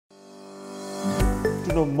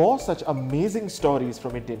to know more such amazing stories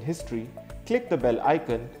from Indian history, click the bell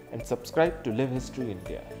icon and subscribe to Live History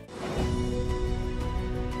India.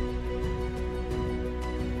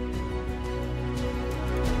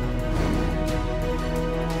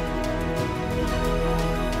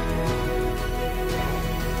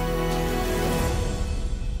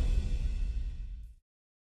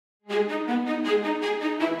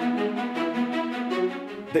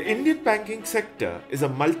 The Indian banking sector is a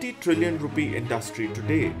multi-trillion rupee industry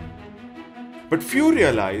today. But few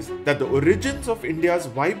realize that the origins of India's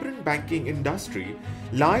vibrant banking industry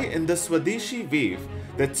lie in the Swadeshi wave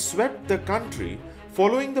that swept the country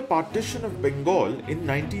following the Partition of Bengal in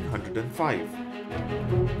 1905.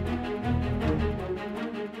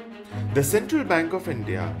 The Central Bank of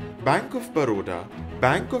India, Bank of Baroda,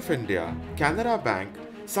 Bank of India, Canara Bank,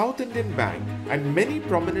 South Indian Bank and many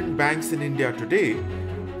prominent banks in India today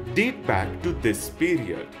date back to this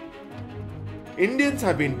period. Indians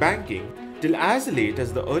have been banking till as late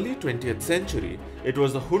as the early 20th century. It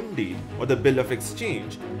was the hundi or the bill of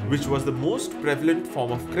exchange which was the most prevalent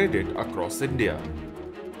form of credit across India.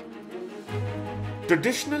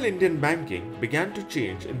 Traditional Indian banking began to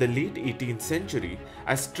change in the late 18th century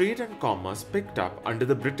as trade and commerce picked up under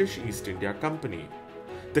the British East India Company.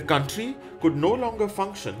 The country could no longer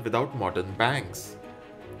function without modern banks.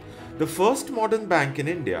 The first modern bank in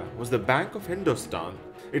India was the Bank of Hindustan.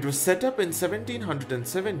 It was set up in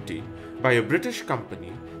 1770 by a British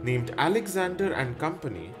company named Alexander and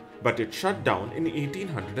Company, but it shut down in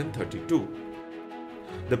 1832.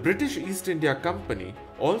 The British East India Company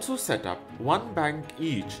also set up one bank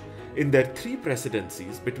each in their three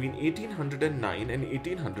presidencies between 1809 and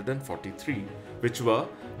 1843, which were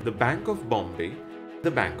the Bank of Bombay, the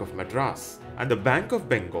Bank of Madras, and the Bank of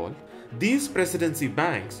Bengal. These presidency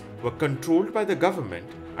banks were controlled by the government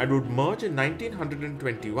and would merge in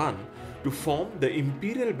 1921 to form the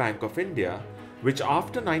Imperial Bank of India, which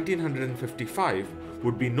after 1955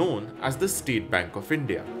 would be known as the State Bank of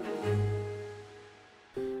India.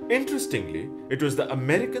 Interestingly, it was the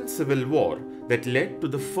American Civil War that led to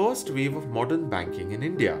the first wave of modern banking in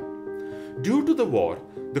India. Due to the war,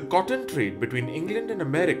 the cotton trade between England and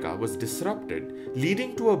America was disrupted,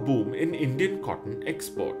 leading to a boom in Indian cotton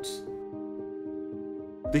exports.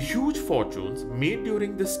 The huge fortunes made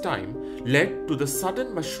during this time led to the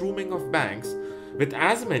sudden mushrooming of banks, with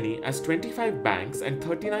as many as 25 banks and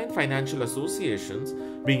 39 financial associations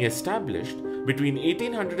being established between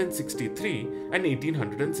 1863 and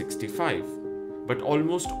 1865. But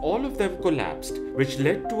almost all of them collapsed, which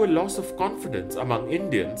led to a loss of confidence among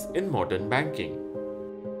Indians in modern banking.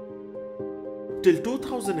 Till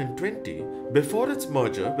 2020, before its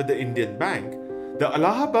merger with the Indian Bank, the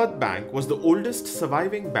Allahabad Bank was the oldest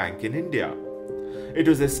surviving bank in India. It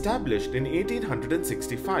was established in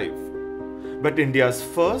 1865. But India's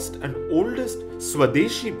first and oldest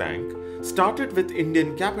Swadeshi bank, started with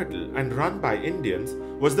Indian capital and run by Indians,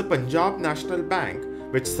 was the Punjab National Bank,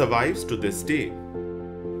 which survives to this day.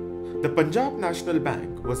 The Punjab National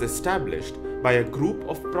Bank was established by a group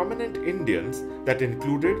of prominent Indians that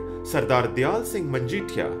included Sardar Dayal Singh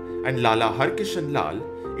Manjithia and Lala Harkishan Lal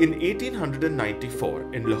in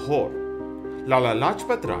 1894 in Lahore. Lala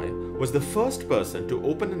Lajpat Rai was the first person to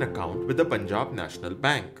open an account with the Punjab National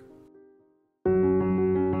Bank.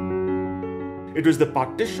 It was the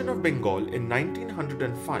Partition of Bengal in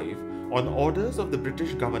 1905 on orders of the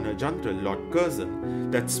British Governor-General Lord Curzon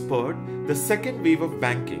that spurred the second wave of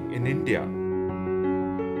banking in India.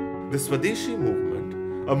 The Swadeshi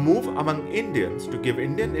movement, a move among Indians to give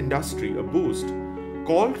Indian industry a boost,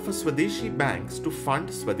 called for Swadeshi banks to fund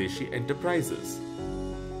Swadeshi enterprises.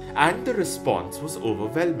 And the response was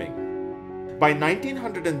overwhelming. By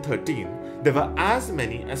 1913, there were as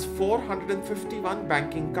many as 451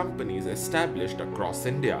 banking companies established across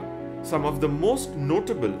India. Some of the most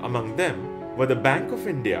notable among them were the Bank of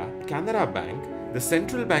India, Canara Bank, the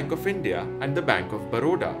Central Bank of India, and the Bank of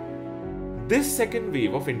Baroda. This second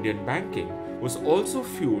wave of Indian banking was also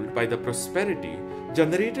fueled by the prosperity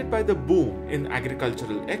generated by the boom in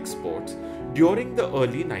agricultural exports during the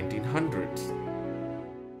early 1900s.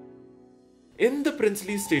 In the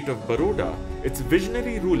princely state of Baroda, its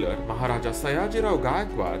visionary ruler Maharaja Sayajirao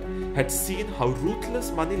Gaikwad had seen how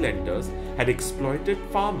ruthless moneylenders had exploited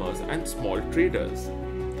farmers and small traders.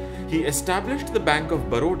 He established the Bank of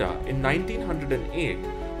Baroda in 1908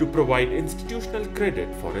 to provide institutional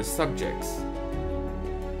credit for his subjects.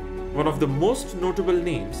 One of the most notable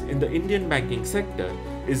names in the Indian banking sector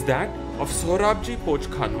is that of Sohrabji Poch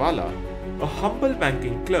Khanwala, a humble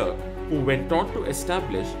banking clerk who went on to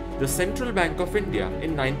establish the Central Bank of India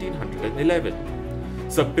in 1911.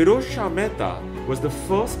 Sir Firoz Shah Mehta was the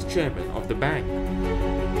first chairman of the bank.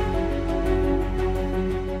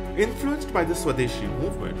 Influenced by the Swadeshi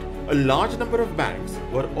movement, a large number of banks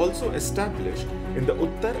were also established in the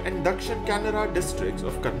Uttar and Dakshin Canara districts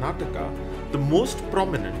of Karnataka, the most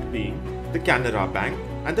prominent being the Canara Bank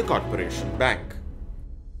and the Corporation Bank.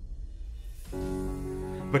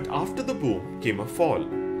 But after the boom came a fall.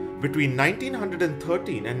 Between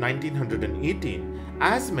 1913 and 1918,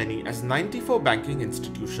 as many as 94 banking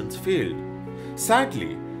institutions failed.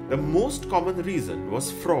 Sadly, the most common reason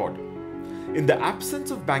was fraud. In the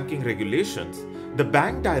absence of banking regulations, the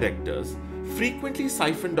bank directors frequently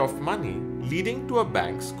siphoned off money, leading to a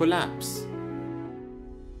bank's collapse.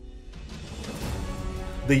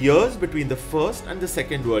 The years between the First and the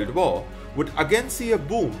Second World War would again see a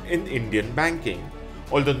boom in Indian banking,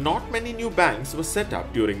 although not many new banks were set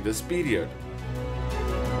up during this period.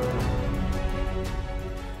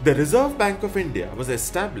 The Reserve Bank of India was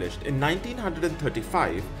established in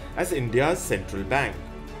 1935 as India's central bank.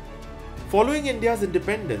 Following India's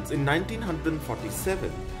independence in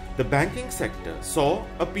 1947, the banking sector saw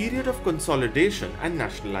a period of consolidation and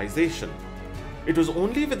nationalization. It was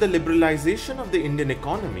only with the liberalization of the Indian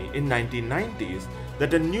economy in 1990s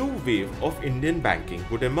that a new wave of Indian banking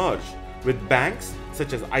would emerge, with banks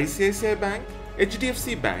such as ICICI Bank,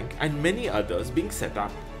 HDFC Bank and many others being set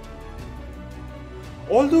up.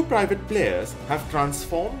 Although private players have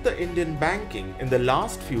transformed the Indian banking in the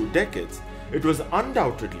last few decades, it was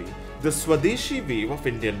undoubtedly the Swadeshi wave of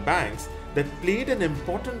Indian banks that played an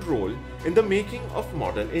important role in the making of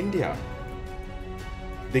modern India.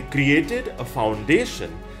 They created a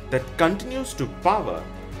foundation that continues to power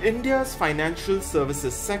India's financial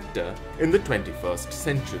services sector in the 21st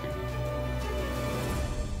century.